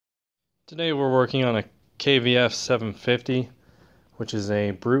Today we're working on a KVF 750, which is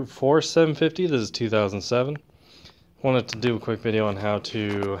a brute force 750. This is 2007. Wanted to do a quick video on how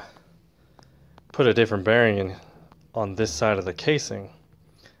to put a different bearing in on this side of the casing.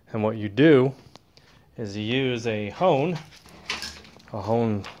 And what you do is you use a hone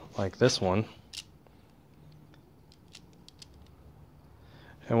like this one.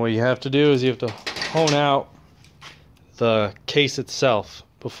 And what you have to do is you have to hone out the case itself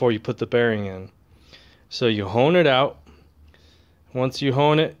before you put the bearing in. So you hone it out. Once you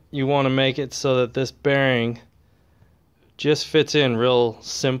hone it, you want to make it so that this bearing just fits in real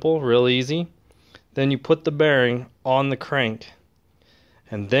simple, real easy. Then you put the bearing on the crank,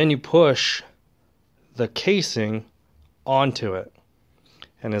 and then you push the casing onto it.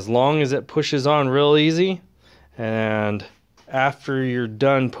 And as long as it pushes on real easy, and after you're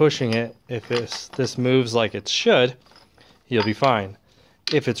done pushing it, if this moves like it should, you'll be fine.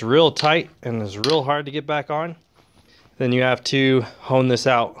 If it's real tight and is real hard to get back on, then you have to hone this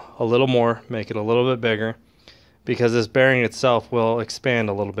out a little more, make it a little bit bigger, because this bearing itself will expand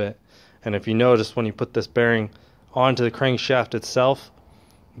a little bit. And if you notice, when you put this bearing onto the crankshaft itself,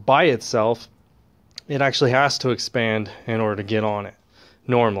 by itself, it actually has to expand in order to get on it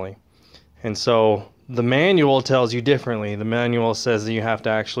normally. And so the manual tells you differently. The manual says that you have to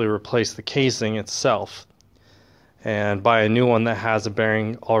actually replace the casing itself and buy a new one that has a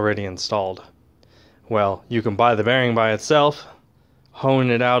bearing already installed. Well, you can buy the bearing by itself, hone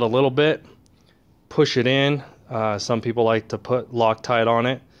it out a little bit, push it in. Some people like to put Loctite on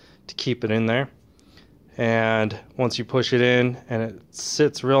it to keep it in there. And once you push it in and it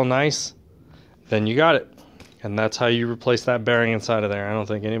sits real nice, then you got it. And that's how you replace that bearing inside of there. I don't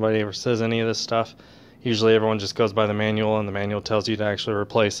think anybody ever says any of this stuff. Usually everyone just goes by the manual, and the manual tells you to actually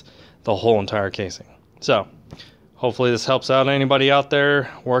replace the whole entire casing. So hopefully this helps out anybody out there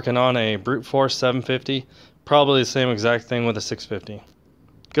working on a brute force 750. Probably the same exact thing with a 650.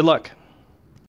 Good luck.